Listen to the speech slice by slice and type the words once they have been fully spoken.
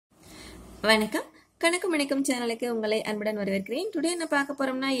வணக்கம் கணக்கு மணிக்கம் சேனலுக்கு உங்களை அன்புடன் வரவேற்கிறேன். டுடே என்ன பார்க்க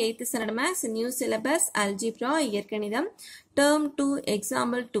போறோம்னா 8th standard maths new syllabus algebra இயற்கணிதம் term 2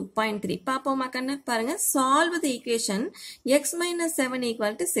 example 2.3 பாப்போமா கண்ணு பாருங்க. solve the equation x minus 7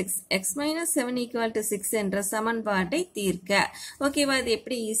 equal to 6 x minus 7 equal to 6 என்ற சமன்பாட்டை தீர்க்க. ஓகேவா, இது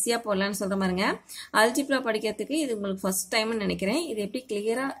எப்படி ஈஸியா போடலாம்னு சொல்ற பாருங்க. அல்ஜிப்ரா படிக்கிறதுக்கு இது உங்களுக்கு ஃபர்ஸ்ட் டைம் நினைக்கிறேன். இது எப்படி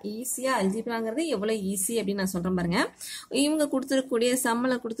கிளியரா ஈஸியா அல்ஜிப்ராங்கிறது எவ்வளவு ஈஸி அப்படின்னு நான் சொல்றேன் பாருங்க. இவங்க கொடுத்துருக்கூடிய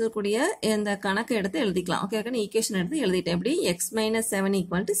சம்மல கொடுத்துருக்கூடிய இந்த கணக்கு எடுத்து எழுதிக்கலாம். ஓகே, ஈக்குவேஷன் எடுத்து எழுதிட்டேன். எப்படி x minus 7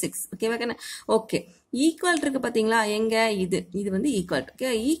 equal to 6. ஓகேவா, ஓகே. ஈக்குவல் இருக்கு பாத்தீங்களா, எங்க இது வந்து ஈக்குவல்.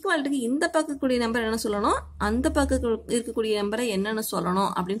 ஈக்குவல்ட்டுக்கு இந்த பக்கம் கூடிய நம்பர் என்ன சொல்லணும், அந்த பக்கம் இருக்கக்கூடிய நம்பரை என்னன்னு சொல்லணும்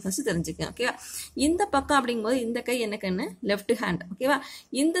அப்படின்னு ஃபர்ஸ்ட் தெரிஞ்சுக்கேன். ஓகேவா, இந்த பக்கம் அப்படிங்கும்போது இந்த கை என்ன கண்ணு, லெஃப்ட் ஹேண்ட். ஓகேவா,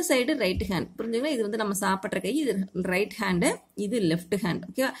 இந்த சைடு ரைட் ஹேண்ட். புரிஞ்சுங்களா, இது வந்து நம்ம சாப்பிட்ற கை, இது ரைட் ஹேண்டு, இது லெஃப்ட் ஹேண்ட்.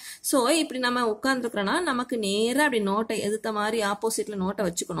 ஓகேவா, ஸோ இப்படி நம்ம உட்காந்துருக்கிறோன்னா நமக்கு நேராக அப்படி நோட்டை எதிர்த்த மாதிரி ஆப்போசிட்ல நோட்டை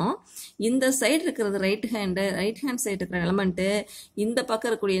வச்சுக்கணும். இந்த சைடு இருக்கிறது ரைட் ஹேண்ட் சைடு இருக்கிற எலமெண்ட், இந்த பக்கம்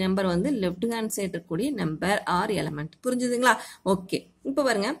இருக்கக்கூடிய நம்பர் வந்து லெஃப்ட் ஹேண்ட் சைடு இருக்கக்கூடிய நம்பர் ஆர் எலமெண்ட். புரிஞ்சுதுங்களா? ஓகே, இப்போ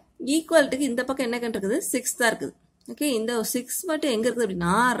பாருங்க, ஈக்குவல்ட்டுக்கு இந்த பக்கம் என்ன இருக்குது, 6 தான் இருக்குது. ஓகே, இந்த 6 மட்டும் எங்க இருக்குது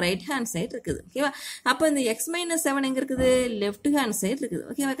அப்படின்னா ரைட் ஹேண்ட் சைடு இருக்குது. ஓகேவா, அப்போ இந்த x minus 7 எங்க இருக்குது, லெஃப்ட் ஹேண்ட் சைடு இருக்குது.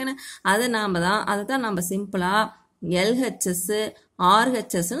 ஓகேவா, அதை தான் நம்ம சிம்பிளா LHS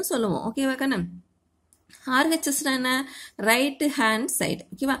RHS சொல்லுவோம். ஓகேவா கண்ணு, RHS என்ன, ரைட் ஹேண்ட் சைடு.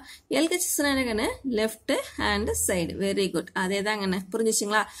 ஓகேவா, LHS என்ன, left hand side. Very good, அதே தாங்க,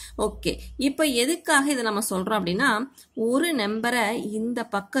 புரிஞ்சுச்சுங்களா? ஓகே, இப்போ எதுக்காக இதை நம்ம சொல்றோம் அப்படின்னா, ஒரு நம்பரை இந்த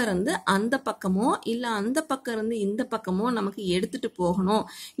பக்கம் இருந்து அந்த பக்கமோ இல்ல அந்த பக்கம் இருந்து இந்த பக்கமோ நமக்கு எடுத்துட்டு போகணும்,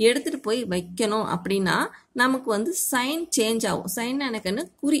 எடுத்துட்டு போய் வைக்கணும் அப்படின்னா நமக்கு வந்து சைன் சேஞ்ச் ஆகும். சைன் எனக்குன்னு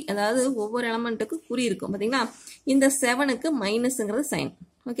குறி, அதாவது ஒவ்வொரு எலமெண்ட்டுக்கு குறி இருக்கும். பாத்தீங்களா, இந்த 7க்கு மைனஸ்ங்கிறது சைன்.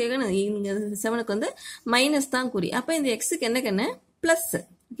 ஓகேவா, இங்க 7க்கு வந்து மைனஸ் தான் குறி. அப்ப இந்த எக்ஸுக்கு என்ன கண்ணு, பிளஸ்.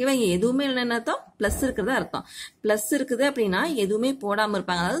 ஓகேவா, இங்க எதுவுமே இல்லைன்னு அர்த்தம், பிளஸ் இருக்கிறதா அர்த்தம். பிளஸ் இருக்குது அப்படின்னா எதுவுமே போடாம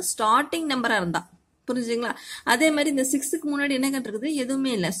இருப்பாங்க, அதாவது ஸ்டார்டிங் நம்பரா இருந்தா. புரிஞ்சுங்களா? அதே மாதிரி இந்த 6க்கு முன்னாடி என்ன இருக்குது,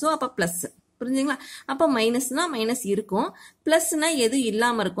 எதுவுமே இல்லை. சோ அப்ப பிளஸ். புரிஞ்சுங்களா? அப்ப மைனஸ்னா மைனஸ் இருக்கும், பிளஸ்னா எதுவும்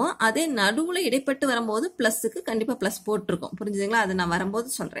இல்லாம இருக்கும். அதே நடுவுல இடைப்பட்டு வரும்போது பிளஸுக்கு கண்டிப்பா பிளஸ் போட்டிருக்கும். புரிஞ்சுங்களா? அது நான் வரும்போது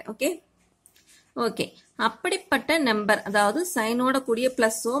சொல்றேன். ஓகே ஓகே, அப்படிப்பட்ட நம்பர், அதாவது சைனோட கூடிய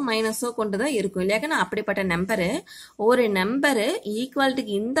பிளஸோ மைனஸோ கொண்டுதான் இருக்கும் இல்லையா. அப்படிப்பட்ட நம்பரு, ஒரு நம்பரு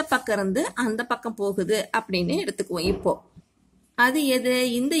ஈக்குவல்ட்டுக்கு இந்த பக்கம் இருந்து அந்த பக்கம் போகுது அப்படின்னு எடுத்துக்குவோம். இப்போ அது எது,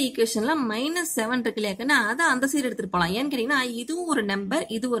 இந்த ஈக்குவேஷன்ல -7 இருக்கு இல்லையாக்கன்னா அதை அந்த சைடு எடுத்துட்டு போகலாம். ஏன்னு கேட்டீங்கன்னா இதுவும் ஒரு நம்பர்,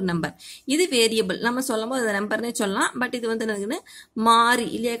 இது ஒரு நம்பர், இது வேரியபிள். நம்ம சொல்லும் போது நம்பர்னே சொல்லலாம். பட் இது வந்து மாறி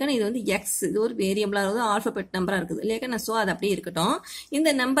இல்லையாக்கன்னா, இது வந்து எக்ஸ், இது ஒரு வேரியபிளா இருக்குது, ஆல்பபெட் நம்பரா இருக்குது இல்லையாக்கன்னா. ஸோ அது அப்படியே இருக்கட்டும்.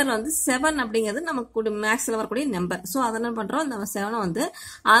 இந்த நம்பர்ல வந்து 7 அப்படிங்கிறது நமக்கு மேக்ஸ்ல வரக்கூடிய நம்பர். ஸோ அதை என்ன பண்றோம், இந்த 7 வந்து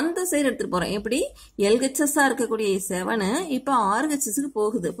அந்த சைடு எடுத்துட்டு போறோம். எப்படி, LHS இருக்கக்கூடிய 7 இப்போ RHSக்கு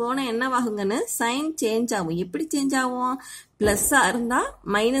போகுது. போனா என்னவாகுங்கன்னு சைன் சேஞ்ச் ஆகும். எப்படி சேஞ்ச் ஆகும், பிளஸ்ஸா இருந்தா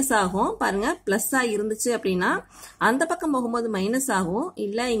மைனஸ் ஆகும். பாருங்க, பிளஸ்ஸா இருந்துச்சு அப்படின்னா அந்த பக்கம் போகும்போது மைனஸ் ஆகும்.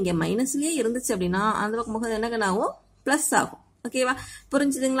 இல்ல இங்க மைனஸ்லயே இருந்துச்சு அப்படின்னா அந்த பக்கம் போகும்போது என்ன ஆகும், பிளஸ் ஆகும். ஓகேவா,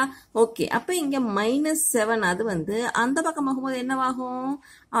 புரிஞ்சுதுங்களா? ஓகே, அப்ப இங்க -7 அது வந்து அந்த பக்கம் போகும்போது என்னவாகும்,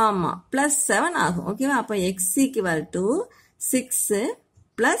 ஆமா +7 ஆகும். ஓகேவா, அப்ப x = 6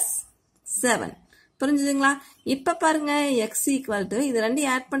 + 7. புரிஞ்சுதுங்களா? இப்ப பாருங்க, x = இது ரெண்டு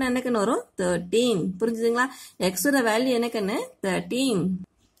ஆட் பண்ண என்னக்குன்னு வரும், 13. புரிஞ்சுதுங்களா? x ஓட வேல்யூ என்னக்குன்னு 13.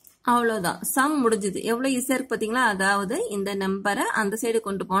 அவ்வளவுதான், சம் முடிஞ்சுது. எவ்வளவு ஈஸியா இருக்கு பாத்தீங்களா? அதாவது இந்த நம்பரை அந்த சைடு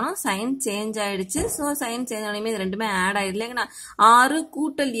கொண்டு போனோம், சைன் சேஞ்ச் ஆயிடுச்சு. சோ சைன் சேஞ்ச் ஆனதுமே இது ரெண்டுமே ஆட் ஆயிடுச்சு. 6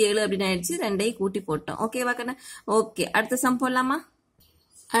 + 7 அப்படின்னு ஆயிடுச்சு. ரெண்டையும் கூட்டி போட்டோம். ஓகேவா கண்ணா? ஓகே, அடுத்த சம் போடலாமா?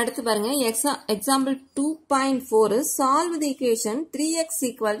 அடுத்து பாருங்க, எக்ஸாம்பிள் 2.4 சால்வ் தி ஈக்குவேஷன் 3x =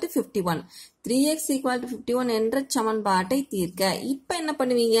 51. 3x = 51 என்ற சமன்பாட்டை தீர்க்க. இப்ப என்ன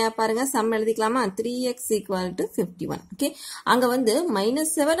பண்ணுவீங்க பாருங்க, சம் எழுதிக்கலாமா? 3x = 51. ஓகே, அங்க வந்து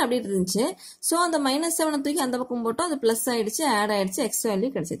 -7 அப்படி இருந்துச்சு. சோ அந்த -7 தூக்கி அந்த பக்கம் போட்டோம், அது பிளஸ் ஆயிடுச்சு, ஆட் ஆயிடுச்சு, எக்ஸ் வேல்யூ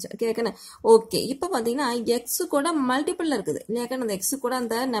கிடைச்சிச்சு. ஓகே ஓகே, இப்ப பாத்தீங்கன்னா எக்ஸ் கூட மல்டிபிள் இருக்குது இல்லையா. அந்த எக்ஸ் கூட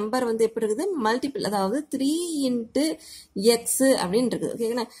அந்த நம்பர் வந்து எப்படி இருக்குது, மல்டிபிள், அதாவது 3 × x அப்படின்னு இருக்குது.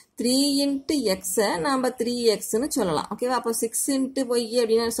 ஓகேங்களா, 3 × x நாம 3xன்னு சொல்லலாம். ஓகேவா, அப்போ 6 × y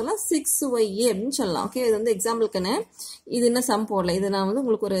அப்படின்னு சொல்லலாம், 6y அப்படின்னு சொல்லலாம். ஓகே, இது வந்து எக்ஸாம்பிளுக்குன்னு, இது என்ன சம் போடல, இது நான் வந்து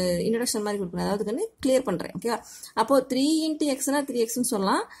உங்களுக்கு ஒரு இன்ட்ரோடக்ஷன் மாதிரி கொடுக்குறேன், அதாவது கிளியர் பண்றேன். ஓகேவா, அப்போ 3 × x னா 3xன்னு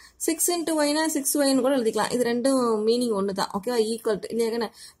சொல்லலாம், 6 × y னா 6yன்னு கூட எழுதிக்கலாம். இது ரெண்டும் மீனிங் ஒன்று தான். ஓகேவா, ஈக்குவல் இல்லையா.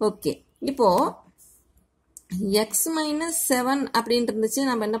 ஓகே, இப்போ x - 7 அப்படின்னு இருந்துச்சு.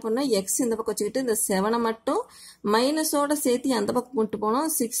 நம்ம என்ன பண்ணோம், x இந்த பக்கம் வச்சுக்கிட்டு இந்த 7 மட்டும் மைனஸோட சேர்த்து அந்த பக்கம் கொண்டு போனோம்.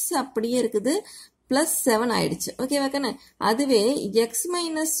 6 அப்படியே இருக்குது, plus 7 ஆயிடுச்சு ஓகேவா கண்ணு அதுவே x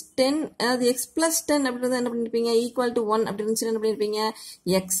minus 10 அதாவது x plus 10 அப்படின்றது என்ன பண்ணிருப்பீங்க equal to 1 அப்படி இருந்துச்சுன்னா என்ன பண்ணிருப்பீங்க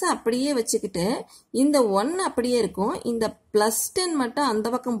x அப்படியே வச்சுக்கிட்டு இந்த 1 அப்படியே இருக்கும் இந்த plus 10 மட்டும் அந்த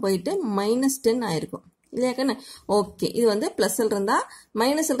பக்கம் போயிட்டு minus 10 ஆயிருக்கும் இல்லையா கண்ணு ஓகே இது வந்து பிளஸ்ல இருந்தா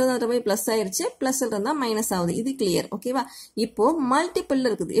மைனஸ்ல இருந்தா போய் பிளஸ் ஆயிருச்சு பிளஸ்ல இருந்தா மைனஸ் ஆகுது இது கிளியர் ஓகேவா இப்போ மல்டிபிள்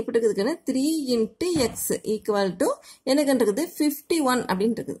இருக்குது எப்படி இருக்குதுன்னு 3 into x ஈக்குவல் டு எனக்கு இருக்குது 51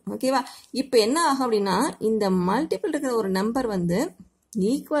 அப்படின்னு இருக்குது ஓகேவா இப்போ என்ன ஆகும் அப்படின்னா இந்த மல்டிபிள் இருக்கிற ஒரு நம்பர் வந்து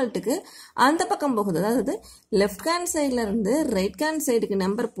ஈக்குவல்ட்டுக்கு அந்த பக்கம் போகுது அதாவது லெஃப்ட் ஹேண்ட் சைட்ல இருந்து ரைட் ஹேண்ட் சைடுக்கு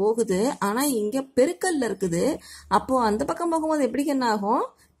நம்பர் போகுது ஆனா இங்க பெருக்கல்ல இருக்குது அப்போ அந்த பக்கம் போகும்போது எப்படி என்ன ஆகும்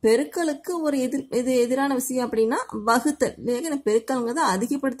பெருக்கலுக்கு ஒரு எதிரான விஷயம் அப்படின்னா வகுத்தல் பெருக்கல்ங்கிறது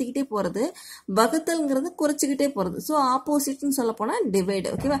அதிகப்படுத்திக்கிட்டே போறது வகுத்தல்ங்கிறது குறைச்சிக்கிட்டே போறது ஸோ ஆப்போசிட்னு சொல்ல போனா டிவைட்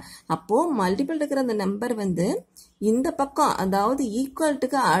ஓகேவா அப்போ மல்டிபிள் இருக்கிற அந்த நம்பர் வந்து இந்த பக்கம் அதாவது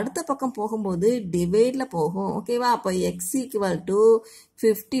ஈக்குவல்ட்டுக்கு அடுத்த பக்கம் போகும்போது டிவைட்ல போகும் ஓகேவா அப்போ X equal to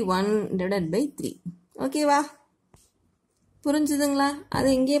 51 divided by 3 ஓகேவா புரிஞ்சுதுங்களா அதை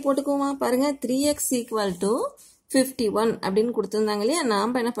இங்கேயே போட்டுக்குவோமா பாருங்க 3x ஈக்குவல் டு 51 அப்படின்னு கொடுத்திருந்தாங்க இல்லையா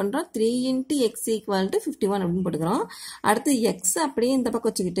நாம என்ன பண்றோம் 3 into x equal to 51 அப்படின்னு போட்டுக்கிறோம் அடுத்து x அப்படியே இந்த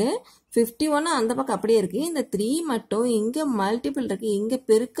பக்கம் வச்சுக்கிட்டு 51 அந்த பக்கம் அப்படியே இருக்கு இந்த 3 மட்டும் இங்க மல்டிபிள் இருக்கு இங்க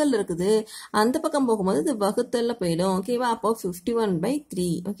பெருக்கல் இருக்குது அந்த பக்கம் போகும்போது இது வகுத்தல்ல போயிடும் ஓகேவா அப்போ 51/3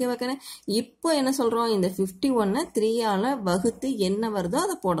 ஓகேவா இப்போ என்ன சொல்றோம் இந்த 51 3 ஆல வகுத்து என்ன வருதோ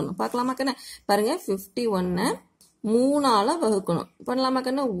அதை போடணும் பார்க்கலாமா கண்ணே பாருங்க 51 3 ஆல வகுக்கணும் பண்ணலாமா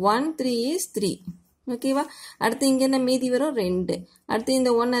கண்ணே 1 3 is 3 ஓகேவா அடுத்து இங்க என்ன மீதி வரும் 2 அடுத்து இந்த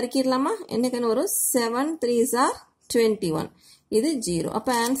 1 அறுக்கிடலாமா என்னக்கன்னு வரும் 7 3s are 21 இது 0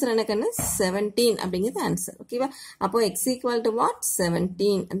 அப்ப ஆன்சர் என்னக்கன்னு 17 அப்படிங்கிறது ஆன்சர் ஓகேவா அப்போ x equal to what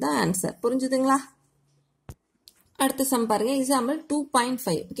 17 தான் ஆன்சர் புரிஞ்சுதுங்களா அடுத்து சம் பாருங்க எக்ஸாம்பிள்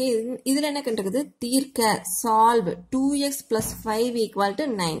 2.5 ஓகே இதுல என்ன கண்டிருக்குது தீர்க்க solve 2x plus 5 equal to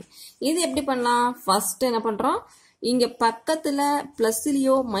 9 இது எப்படி பண்ணலாம் ஃபர்ஸ்ட் என்ன பண்றோம் இங்க பக்கத்துல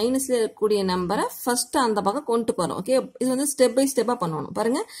பிளஸ்லயோ மைனஸ்ல இருக்கக்கூடிய நம்பரை ஃபர்ஸ்ட் அந்த பக்கம் கொண்டு போறோம் ஓகே இது வந்து ஸ்டெப் பை ஸ்டெப்பா பண்ணணும்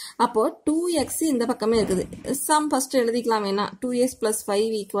பாருங்க அப்போ 2x இந்த பக்கமே இருக்குது சம் ஃபர்ஸ்ட் எழுதிக்கலாம் வேணா 2x plus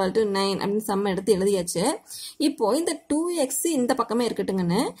 5 equal to 9 அப்படின்னு சம் எடுத்து எழுதியாச்சு இப்போ இந்த 2x இந்த பக்கமே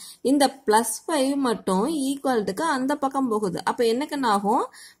இருக்கட்டுங்கன்னு இந்த plus 5 மட்டும் ஈக்குவல்ட்டுக்கு அந்த பக்கம் போகுது அப்ப என்ன ஆகும்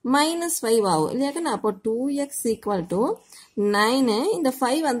 -5 ஆகும் இல்லையா அப்போ 2x equal to 9 இந்த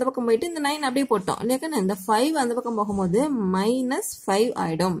 5 அந்த பக்கம் போயிட்டு இந்த 9 அப்படியே போட்டோம் இல்லையா இந்த 5 அந்த பக்கம் போகும்போது -5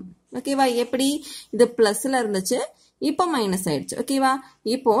 ஆயிடும் ஓகேவா எப்படி இது பிளஸ்ல இருந்துச்சு இப்போ மைனஸ் ஆயிடுச்சு ஓகேவா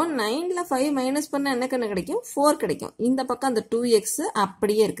இப்போ 9ல 5 மைனஸ் பண்ணா என்ன கிடைக்கும் 4 கிடைக்கும் இந்த பக்கம் அந்த 2x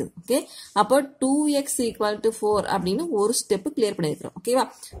அப்படியே இருக்குது ஓகே அப்போ 2x equal to 4 அப்படின்னு ஒரு ஸ்டெப் கிளியர் பண்ணிருக்கிறோம் ஓகேவா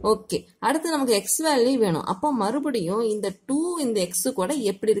ஓகே அடுத்து நமக்கு x வேல்யூ வேணும் அப்போ மறுபடியும் இந்த 2 இந்த x கூட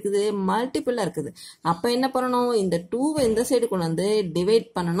எப்படி இருக்குது மல்டிபிளா இருக்குது அப்ப என்ன பண்ணணும் இந்த 2 இந்த சைடு கொண்டு வந்து டிவைட்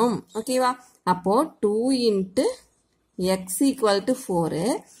பண்ணணும் ஓகேவா அப்போ 2 into x equal to 4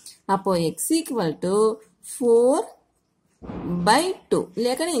 அப்போ x equal to 4/2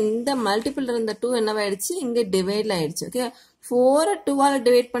 இல்லையா இந்த மல்டிபிள் இருந்த 2 என்னவாயிடுச்சு இங்க டிவைட்ல ஆயிடுச்சு ஓகே 4 2 ஆல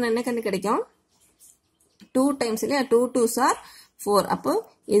டிவைட் பண்ண என்ன கிடைக்கும் 2 டைம்ஸ் இல்லையா 2 2s are 4 அப்போ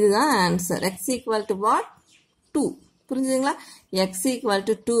இதுதான் answer x equal to what 2 புரிஞ்சுதுங்களா x equal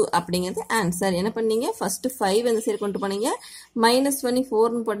to 2 அப்படிங்கிறது ஆன்சர் என்ன பண்ணீங்க ஃபர்ஸ்ட் 5 இந்த சைடு கொண்டு போனீங்க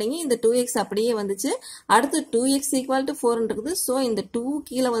 -24 னு போட்டீங்க இந்த 2x அப்படியே வந்துச்சு அடுத்து 2x equal to 4 இருக்குது சோ இந்த 2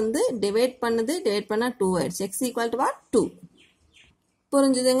 கீழ வந்து டிவைட் பண்ணது டிவைட் பண்ணா 2 ஆயிடுச்சு x equal to what 2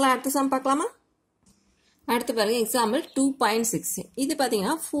 புரிஞ்சுதுங்களா அடுத்த சம் பார்க்கலாமா அடுத்து பாருங்க எக்ஸாம்பிள் 2.6 இது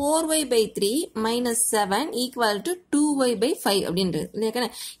பாத்தீங்கன்னா 4y/3 - 7 equal to 2y/5 அப்படின்றது இல்லையா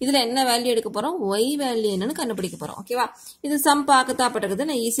இதுல என்ன வேல்யூ எடுக்க போறோம் y வேல்யூ என்னன்னு கண்டுபிடிக்க போறோம் ஓகேவா இது சம் பார்க்கத்தாப்பட்டிருக்குது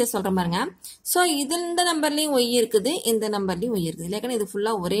நான் ஈஸியா சொல்றேன் பாருங்க சோ இந்த நம்பர்லயும் y இருக்குது இந்த நம்பர்லயும் y இருக்குது இல்லையா இது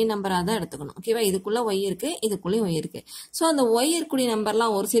ஃபுல்லா ஒரே நம்பரா தான் எடுத்துக்கணும் ஓகேவா இதுக்குள்ள y இருக்கு இதுக்குள்ளயும் y இருக்கு சோ அந்த y இருக்கக்கூடிய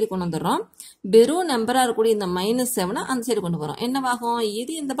நம்பர்லாம் ஒரு சைடு கொண்டு வந்துடுறோம் வெறும் நம்பரா இருக்கக்கூடிய இந்த -7 அந்த சைடு கொண்டு போறோம் என்னவாகும்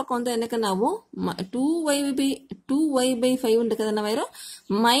இது இந்த பக்கம் வந்து என்ன ஆகும் 2y/5 இருக்கிறது என்னவாயிரும்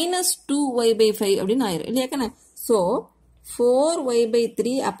 -2y/5 அப்படின்னு ஆயிரும் இல்லையா சோ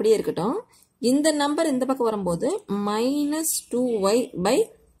 4y/3 அப்படியே இருக்கட்டும் இந்த நம்பர் இந்த பக்கம் வரும்போது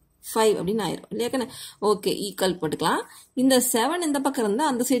 -2y/5 அப்படின்னு ஆயிரும் இல்லையா ஓகே ஈக்குவல் போட்டுக்கலாம் இந்த 7 இந்த பக்கம்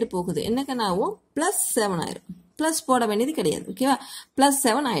இருந்தா அந்த சைடு போகுது என்ன ஆகும் +7 ஆயிரும் பிளஸ் போட வேண்டியது கிடையாது ஓகேவா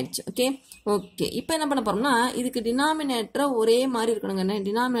 +7 ஆயிடுச்சு ஓகே ஓகே இப்போ என்ன பண்ண போறோம்னா இதுக்கு டினாமினேட்டர் ஒரே மாதிரி இருக்கணுங்க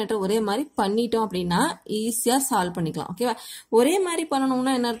டினாமினேட்டர் ஒரே மாதிரி பண்ணிட்டோம் அப்படின்னா ஈஸியா சால்வ் பண்ணிக்கலாம் ஓகேவா ஒரே மாதிரி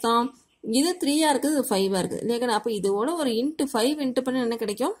பண்ணணும்னா என்ன அர்த்தம் இது 3 இருக்குது, இது 5 இருக்குது இல்லையா? அப்போ இதோட ஒரு இன்ட்டு 5 இன்ட்டு பண்ண என்ன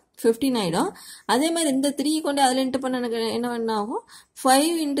கிடைக்கும்? 15 ஆயிடும். அதே மாதிரி இந்த 3 கொண்டு அதில் இன்ட்டு பண்ண என்ன ஆகும்?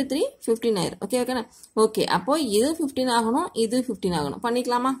 5 இன்ட்டு 3 15 ஆயிரும். ஓகேண்ணா? ஓகே, அப்போ இது 15 ஆகணும், இது 15 ஆகணும்.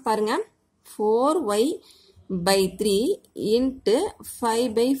 பண்ணிக்கலாமா? பாருங்க, 4y/3 இன்ட்டு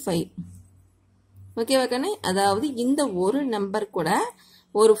 5/5. ஓகேவா கண்ணே? அதாவது இந்த ஒரு நம்பர் கூட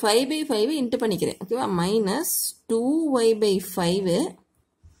ஒரு 5/5 இன்ட்டு பண்ணிக்கிறேன். ஓகேவா? Minus 2y/5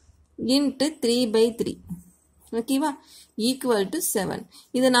 into 3/3. ஓகேவா? Equal to 7.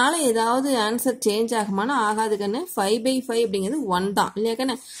 இதனால ஏதாவது ஆன்சர் சேஞ்ச் ஆகுமானா ஆகாது கண்ணு. 5/5 அப்படிங்கிறது 1 தான் இல்லையா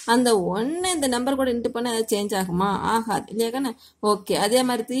கண்ணு? அந்த 1 இந்த நம்பர் கூட இன்ட்டு பண்ண ஏதாவது சேஞ்ச் ஆகுமா? ஆகாது இல்லையா கண்ணு? ஓகே, அதே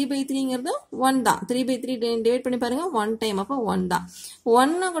மாதிரி 3/3ங்கிறது 1 தான். 3/3 டிவைட் பண்ணி பாருங்க, 1 டைம், அப்போ 1 தான்.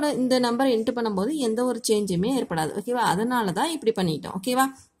 1 கூட இந்த நம்பரை இன்ட்டு பண்ணும்போது எந்த ஒரு சேஞ்சுமே ஏற்படாது. ஓகேவா? அதனால தான் இப்படி பண்ணிட்டோம். ஓகேவா?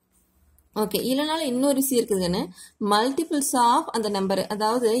 ஓகே, இல்லைனாலும் இன்னொரு ஈஸி இருக்குதுன்னு, மல்டிபிள்ஸ் ஆஃப் அந்த நம்பர்,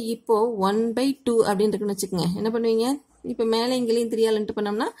 அதாவது இப்போ 1/2 அப்படின்னு இருக்குன்னு வச்சுக்கோங்க. என்ன பண்ணுவீங்க? இப்போ மேலே இங்கேயும் 3 இன்ட்டு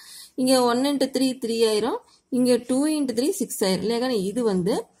பண்ணோம்னா இங்கே 1 இன்ட்டு 3 3 ஆயிரும், இங்கே 2 இன்ட்டு 3 6 ஆயிரும் இல்லையா? இது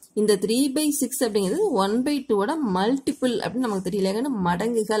வந்து இந்த 3/6 அப்படிங்கிறது 1/2 மல்டிபிள் அப்படின்னு நமக்கு தெரியல,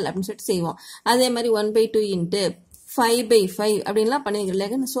 மடங்குகள் அப்படின்னு சொல்லிட்டு செய்வோம். அதே மாதிரி 1/2 இன்ட்டு 5/5 அப்படின்லாம்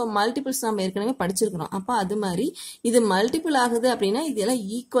பண்ணிருக்கோம். ஸோ மல்டிபிள்ஸ் நம்ம ஏற்கனவே படிச்சிருக்கிறோம். அப்போ அது மாதிரி இது மல்டிபிள் ஆகுது அப்படின்னா இதெல்லாம்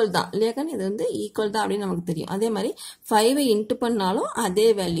ஈக்குவல் தான் இல்லையா? இது வந்து ஈக்குவல் தான் அப்படின்னு நமக்கு தெரியும். அதே மாதிரி 5 இன்ட்டு பண்ணாலும் அதே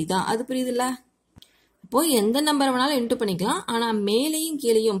வேல்யூ தான். அது புரியுதுல்ல? இப்போ எந்த நம்பர் வேணாலும் இன்ட்டு பண்ணிக்கலாம். ஆனால் மேலேயும்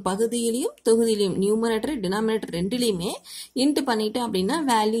கீழேயும் பகுதியிலையும் தொகுதியிலையும் நியூமரேட்டர் டினாமினேட்டர் ரெண்டுலையுமே இன்ட்டு பண்ணிட்டோம் அப்படின்னா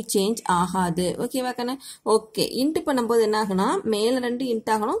வேல்யூ சேஞ்ச் ஆகாது. ஓகேவா கண்ணு? ஓகே, இன்ட்டு பண்ணும்போது என்ன ஆகுனா மேலே 2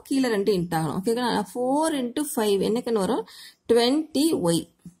 இன்ட் ஆகணும், கீழே 2 இன்ட் ஆகணும். ஓகேவா? 4 இன்ட்டு 5 என்ன கண்ணு வரும்? 20y.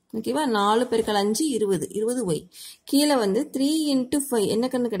 ஓகேவா? 4 × 5 20, 20y. கீழே வந்து 3 இன்ட்டு 5 என்ன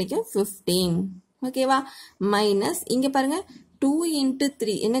கண்ணு கிடைக்கும்? 15. ஓகேவா? மைனஸ் இங்கே பாருங்க 2 இன்ட்டு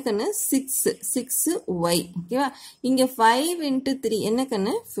 3 என்ன கண்ணு? 6y. ஓகேவா? இங்கே 5 இன்ட்டு 3 என்ன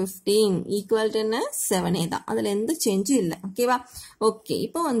கண்ணு? 15 ஈக்குவல் டு என்ன? 7 தான். அதில் எந்த சேஞ்சும் இல்லை. ஓகேவா? ஓகே,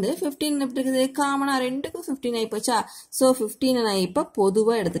 இப்போ வந்து 15 எப்படி இருக்குது? காமனா 2க்கும் 15 ஆகி போச்சா? ஸோ 15 நான் இப்போ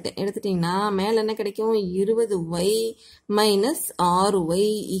பொதுவாக எடுத்துட்டீங்கன்னா மேலே என்ன கிடைக்கும்? 20y minus 6y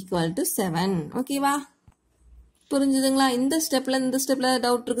equal to 7. ஓகேவா? புரிஞ்சுதுங்களா? இந்த ஸ்டெப்ல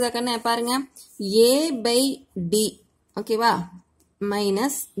டவுட் இருக்குதா கண்ணே? பாருங்க, a/d ஓகேவா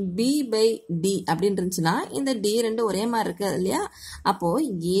மைனஸ் b/d அப்படின்னு இருந்துச்சுன்னா இந்த d ரெண்டு ஒரே மாதிரி இருக்கு இல்லையா? அப்போ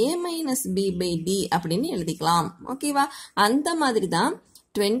a மைனஸ் b/d அப்படின்னு எழுதிக்கலாம். ஓகேவா? அந்த மாதிரி தான்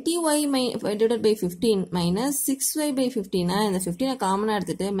 20y divided by 15 minus 6y/15 இந்த 15 காமனா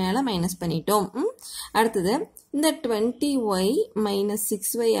எடுத்துட்டு மேல மைனஸ் பண்ணிட்டோம். அடுத்தது இந்த 20y minus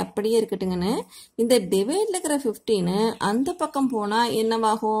 6y அப்படியே இருக்கட்டுங்கன்னு இந்த டிவைட்ல இருக்கிற 15 அந்த பக்கம் போனா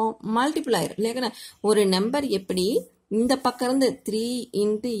என்னவாகும்? மல்டிபிள் ஆயிரும் இல்லையா? ஒரு நம்பர் எப்படி இந்த பக்கம் இருந்து 3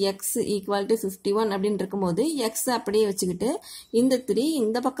 இன்ட்டு எக்ஸ் ஈக்குவல் டு 51 அப்படின்னு இருக்கும்போது எக்ஸ் அப்படியே வச்சுக்கிட்டு இந்த 3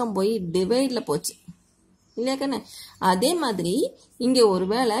 இந்த பக்கம் போய் டிவைட்ல போச்சு இல்லையா கண்ணு? அதே மாதிரி இங்கே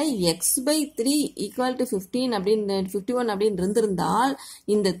ஒருவேளை x/3 ஈக்குவல் டு 15 அப்படின்னு 51 அப்படின்னு இருந்திருந்தால்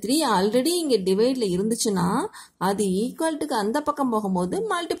இந்த 3 ஆல்ரெடி இங்கே டிவைட்ல இருந்துச்சுன்னா அது ஈக்குவல்ட்டுக்கு அந்த பக்கம் போகும்போது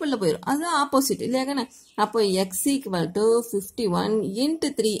மல்டிபிள்ல போயிடும். அது ஆப்போசிட் இல்லையா கண்ணு? அப்போ x ஈக்குவல் டு 51 இன்ட்டு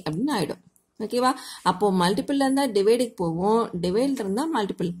 3 அப்படின்னு ஆயிடும். ஓகேவா? அப்போ மல்டிபிள்ல இருந்தா டிவைடுக்கு போவோம், டிவைட்ல இருந்தா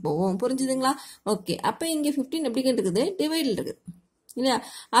மல்டிபிளுக்கு போவோம். புரிஞ்சுதுங்களா? ஓகே, அப்போ இங்கே 15 எப்படி இருக்குது? டிவைட்ல இருக்குது இல்லையா?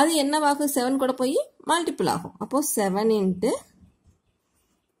 அது என்னவாகும்? 7 கூட போய் மல்டிபிள் ஆகும். அப்போ 7 இன்ட்டு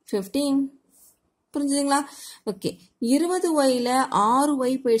 15. புரிஞ்சுதுங்களா? ஓகே, 20yல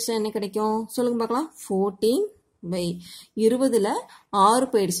 6y போயிடுச்சுன்னா என்ன கிடைக்கும்? சொல்லுங்க பார்க்கலாம். 14y. 20ல 6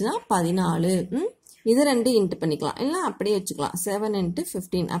 போயிடுச்சுன்னா 14. இது 2 இன்ட்டு பண்ணிக்கலாம், இல்லை அப்படியே வச்சுக்கலாம். 7 இன்ட்டு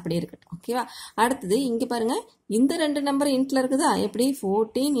 15 அப்படியே இருக்கட்டும். ஓகேவா? அடுத்தது இங்கே பாருங்க, இந்த 2 நம்பர் இன்ட்ல இருக்குதா? எப்படி?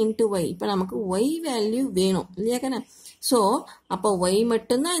 14 இன்ட்டு y. இப்போ நமக்கு y வேல்யூ வேணும் இல்லையா கண்ணே? ஸோ அப்போ y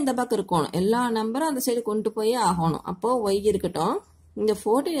மட்டும்தான் இந்த பக்கம் இருக்கணும், எல்லா நம்பரும் அந்த சைடு கொண்டு போய் ஆகணும். அப்போ y இருக்கட்டும். இங்கே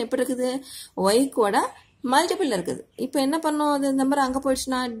 14 எப்படி இருக்குது? y கூட மல்டிபிள் இருக்குது. இப்போ என்ன பண்ணும்? அது நம்பர் அங்கே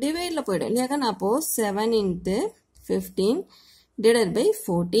போயிடுச்சுன்னா டிவைட்ல போயிடும் இல்லையா கண்ணே? அப்போ 7 இன்ட்டு 15 டிவைட் பை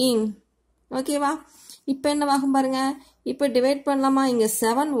 14. ஓகேவா? இப்போ என்னவாகும் பாருங்க, இப்போ டிவைட் பண்ணலாமா? இங்கே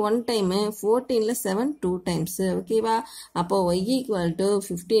 7 1 டைமு, 14ல 7 2 டைம்ஸ். ஓகேவா? அப்போ y ஈக்குவல் டு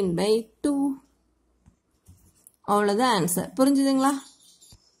 15/2. அவ்வளோதான் ஆன்சர். புரிஞ்சுதுங்களா?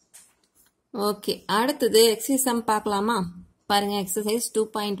 ஓகே, அடுத்தது எக்ஸசைஸ் சம் பார்க்கலாமா? பாருங்க exercise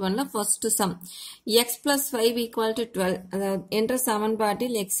 2.1ல first sum x plus 5 equal to 12 என்ற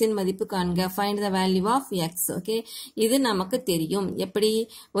சமன்பாட்டில் x இன் மதிப்பு காண்க find the value of x okay இது நமக்கு தெரியும் எப்படி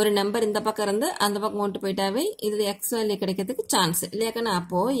ஒரு நம்பர் இந்த பக்கம் இருந்து அந்த பக்கம் கொண்டு போயிட்டாவே இதுல x வேல்யூ கிடைக்கிறதுக்கு சான்ஸ் இல்லையாக்கனா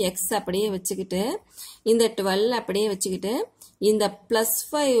அப்போ x அப்படியே வச்சுக்கிட்டு இந்த 12 அப்படியே வச்சுக்கிட்டு இந்த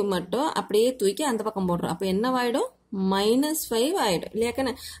 +5 மட்டும் அப்படியே தூக்கி அந்த பக்கம் போடுறோம் அப்போ என்னவாயிடும் -5 ஆயிடும்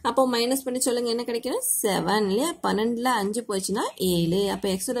இல்லையாக்கன அப்போ மைனஸ் பண்ணி சொல்லுங்க என்ன கிடைக்கும் 7 இல்லையா 12ல 5 போச்சுன்னா 7 அப்போ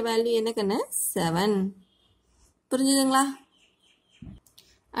x ஓட வேல்யூ என்ன கண்ணு 7 புரிஞ்சுதுங்களா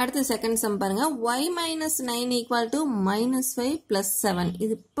அடுத்து செகண்ட் சம் பாருங்க y minus 9 equal to -5 plus 7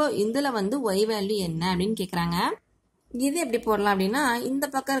 இது இப்போ இதுல வந்து y வேல்யூ என்ன அப்படின்னு கேக்குறாங்க இது எப்படி போடலாம் அப்படின்னா இந்த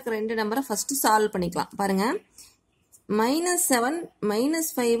பக்கம் இருக்கிற ரெண்டு நம்பரை ஃபர்ஸ்ட் சால்வ் பண்ணிக்கலாம் பாருங்க -7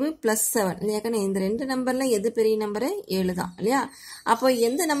 -5 plus 7 இல்லையாக்கா இந்த ரெண்டு நம்பர்ல எது பெரிய நம்பர் 7 தான் இல்லையா அப்போ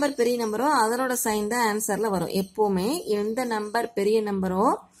எந்த நம்பர் பெரிய நம்பரோ அதனோட சைன் தான் ஆன்சர்ல வரும் எப்பவுமே எந்த நம்பர் பெரிய நம்பரோ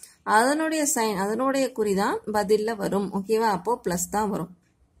அதனுடைய சைன் அதனுடைய குறி தான் பதில்ல வரும் ஓகேவா அப்போ பிளஸ் தான் வரும்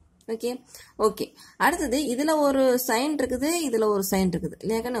ஓகே ஓகே அடுத்தது இதுல ஒரு சைன் இருக்குது இதுல ஒரு சைன் இருக்குது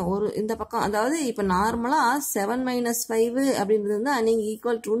இல்லையாக்கா ஒரு இந்த பக்கம் அதாவது இப்ப நார்மலா 7 - 5 அப்படின்றது இருந்தா நீங்க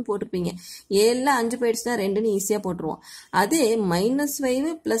ஈக்குவல் ட்ரூன்னு போட்டுருப்பீங்க 7ல 5 போயிடுச்சுன்னா 2ன்னு ஈஸியா போட்டுருவோம் அதே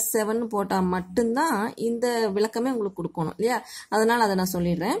 -5 + 7 போட்டா மட்டும்தான் இந்த விளக்கமே உங்களுக்கு கொடுக்கணும் இல்லையா அதனால அதை நான்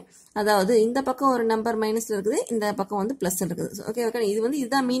சொல்லிடுறேன் அதாவது இந்த பக்கம் ஒரு நம்பர் மைனஸ்ல இருக்குது இந்த பக்கம் வந்து பிளஸ் இருக்குது ஓகே ஓகே இது வந்து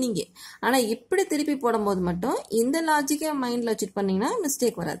இதுதான் மீனிங்கே ஆனா இப்படி திருப்பி போடும்போது மட்டும் இந்த லாஜிக்கை மைண்ட்ல வச்சுட்டு பண்ணீங்கன்னா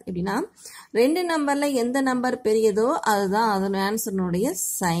மிஸ்டேக் வராது எப்படின்னா ரெண்டு நம்பர்ல எந்த நம்பர் பெரியதோ அதுதான் அதோட ஆன்சர்னுடைய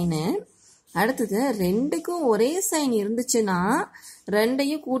சைனு அடுத்தது ரெண்டுக்கும் ஒரே சைன் இருந்துச்சுன்னா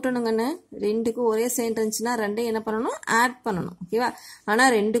ரெண்டையும் கூட்டணுங்கன்னு ரெண்டுக்கும் ஒரே சைன் இருந்துச்சுன்னா ரெண்டையும் என்ன பண்ணணும் ஆட் பண்ணணும் ஓகேவா ஆனா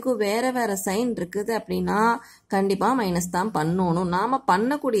ரெண்டுக்கும் வேற வேற சைன் இருக்குது அப்படின்னா கண்டிப்பா மைனஸ் தான் பண்ணணும் நாம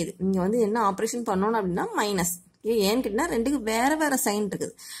பண்ணக்கூடியது இங்க வந்து என்ன ஆப்ரேஷன் பண்ணணும் அப்படின்னா மைனஸ் ஏன்னு கேட்டா ரெண்டுக்கு வேற வேற சைன்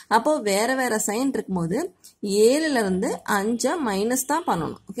இருக்குது அப்போ வேற வேற சைன் இருக்கும்போது 7ல இருந்து 5 மைனஸ் தான்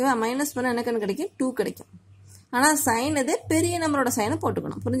பண்ணணும் ஓகேவா மைனஸ் பண்ண எனக்கு கிடைக்கும் 2 கிடைக்கும் ஆனா சைன் இது பெரிய நம்பரோட சைனை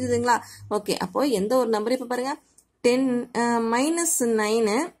போட்டுக்கணும் புரிஞ்சுதுங்களா ஓகே அப்போ எந்த ஒரு நம்பர் இப்ப பாருங்க 10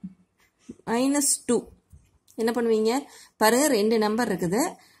 -9 -2 என்ன பண்ணுவீங்க பாருங்க ரெண்டு நம்பர் இருக்குது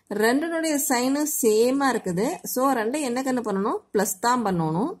ரெண்டுனுடைய சைனும் சேமா இருக்குது சோ ரெண்டையும் என்ன கண்ணு பண்ணணும் பிளஸ் தான்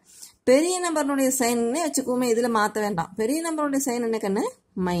பண்ணணும் பெரிய நம்பருடைய சைன்னே வச்சுக்கோமே இதுல மாத்த வேண்டாம் பெரிய நம்பருடைய சைன் என்ன கண்ணு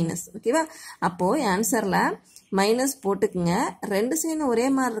மைனஸ் ஓகேவா அப்போ ஆன்சர்ல மைனஸ் போட்டுக்குங்க ரெண்டு சைன் ஒரே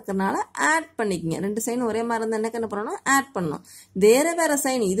மாதிரி இருக்கறனால ஆட் பண்ணிக்கங்க ரெண்டு சைன் ஒரே மாதிரி இருந்தா என்ன பண்ணணும் ஆட் பண்ணணும் வேற வேற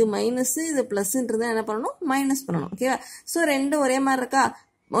சைன் இது மைனஸ் இது பிளஸ்ன்றதை என்ன பண்ணணும் மைனஸ் பண்ணணும் ஓகேவா சோ ரெண்டு ஒரே மாதிரி இருக்கா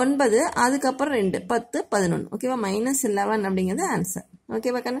 9 அதுக்கப்புறம் 2 10 11 ஓகேவா -11 அப்படிங்கிறது ஆன்சர்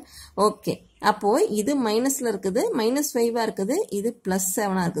ஓகேவா கண்ணு ஓகே அப்போ இது மைனஸ்ல இருக்குது -5 இருக்குது இது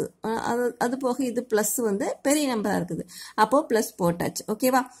 +7 இருக்குது அது போக இது பிளஸ் வந்து பெரிய நம்பரா இருக்குது அப்போ பிளஸ் போட்டாச்சு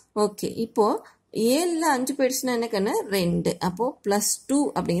ஓகேவா ஓகே இப்போ 7ல 5 போயிடுச்சுன்னா என்ன கண்ணு 2 அப்போ +2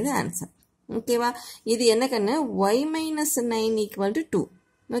 அப்படிங்கிறது ஆன்சர் ஓகேவா இது என்ன கண்ணு y - 9 = 2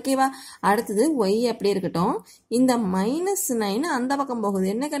 ஓகேவா அடுத்தது y அப்படியே இருக்கட்டும் இந்த -9 அந்த பக்கம் போகுது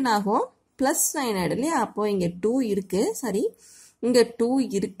என்ன கண்ணு ஆகும் +9 ஆயிடும் இல்லையா அப்போ இங்க 2 இருக்கு சரி இங்க 2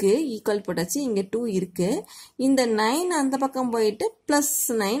 இருக்கு ஈக்குவல் போட்டாச்சு இங்க 2 இருக்கு இந்த 9 அந்த பக்கம் போயிட்டு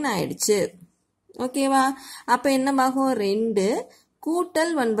 +9 ஆயிடுச்சு ஓகேவா அப்ப என்னமாகும் 2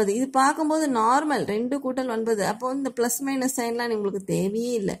 கூட்டல் 9 இது பார்க்கும்போது நார்மல் 2 கூட்டல் 9 அப்போ இந்த பிளஸ் மைனஸ் சைன்லாம் உங்களுக்கு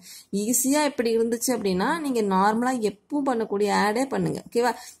தேவையே இல்லை ஈஸியா இப்படி இருந்துச்சு அப்படின்னா நீங்க நார்மலா எப்பவும் பண்ணக்கூடிய ஆடே பண்ணுங்க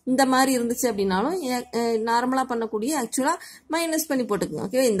ஓகேவா இந்த மாதிரி இருந்துச்சு அப்படின்னாலும் நார்மலா பண்ணக்கூடிய ஆக்சுவலா மைனஸ் பண்ணி போட்டுக்கோங்க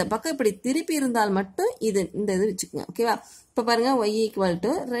ஓகேவா இந்த பக்கம் இப்படி திருப்பி இருந்தால் மட்டும் இது இந்த இது வச்சுக்கோங்க ஓகேவா இப்ப பாருங்க y =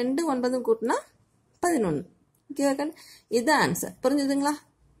 2 9 கூட்டினா 11 ஓகேவா இது ஆன்சர் புரிஞ்சுதுங்களா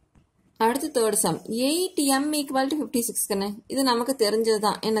அடுத்து தேர்ட் சம் 8m = 56 கண்ணு இது நமக்கு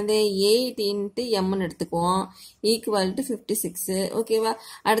தெரிஞ்சதுதான் என்னது 8 × m ன்னு எடுத்துக்குவோம் = 56 ஓகேவா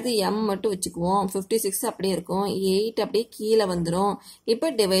அடுத்து m மட்டும் வச்சுக்குவோம் 56 அப்படியே இருக்கும் 8 அப்படியே கீழே வந்துரும் இப்போ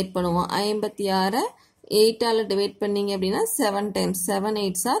டிவைட் பண்ணுவோம் 56 8 ஆல டிவைட் பண்ணீங்க அப்படின்னா 7 டைம்ஸ் 7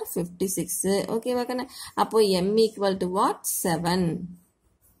 8s are 56 ஓகேவா கண்ணு அப்போ m = what 7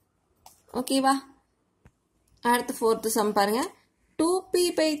 ஓகேவா அடுத்து fourth சம் பாருங்க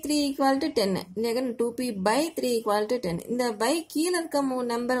 2p/3 = 10 இல்லையா 2p/3 = 10 இந்த பை கீழே இருக்க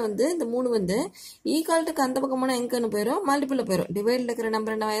நம்பர் வந்து இந்த 3 வந்து ஈக்குவல்ட்டுக்கு அந்த பக்கம் போனா எங்கன்னு போயிடும் மல்டிபிள் போயிடும் டிவைட்ல இருக்கிற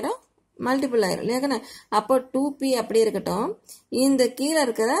நம்பர் என்ன ஆயிரும் மல்டிபிள் ஆயிரும் இல்லையா அப்போ 2p அப்படியே இருக்கட்டும் இந்த கீழே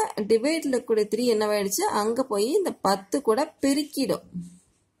இருக்கிற டிவைட்ல இருக்கக்கூடிய 3 என்னவாயிடுச்சு அங்க போய் இந்த 10 கூட பெருக்கிடும்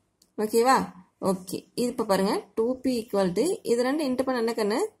ஓகேவா ஓகே இது இப்ப பாருங்க 2p = இது ரெண்டு இன்டு பண்ண என்ன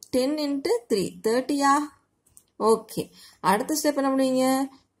கண்ணு 10 × 3 30யா ஓகே அடுத்த ஸ்டெப் என்ன பண்ணுவீங்க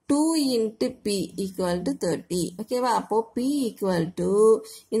 2 into p equal to 30. ஓகேவா அப்போ p equal to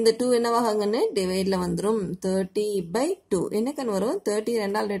இந்த 2 என்னவாகங்கன்னு டிவைட்ல வந்துரும் 30 by 2 என்ன கண் வரும் 30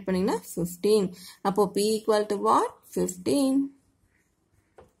 ரெண்டால் டிவைட் பண்ணீங்கன்னா 15 அப்போ p equal to what 15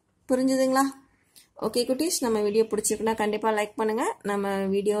 புரிஞ்சுதுங்களா ஓகே குட்டீஸ் நம்ம வீடியோ பிடிச்சிருக்குன்னா கண்டிப்பா லைக் பண்ணுங்க நம்ம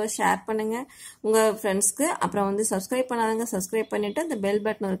வீடியோவை ஷேர் பண்ணுங்க உங்க ஃப்ரெண்ட்ஸ்க்கு அப்புறம் வந்து சப்ஸ்கிரைப் பண்ணாதவங்க சப்ஸ்கிரைப் பண்ணிட்டு அந்த பெல்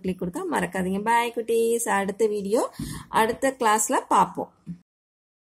பட்டன் ஒரு கிளிக் கொடுக்க மறக்காதீங்க பை குட்டீஸ் அடுத்த வீடியோ அடுத்த கிளாஸ்ல பாப்போம்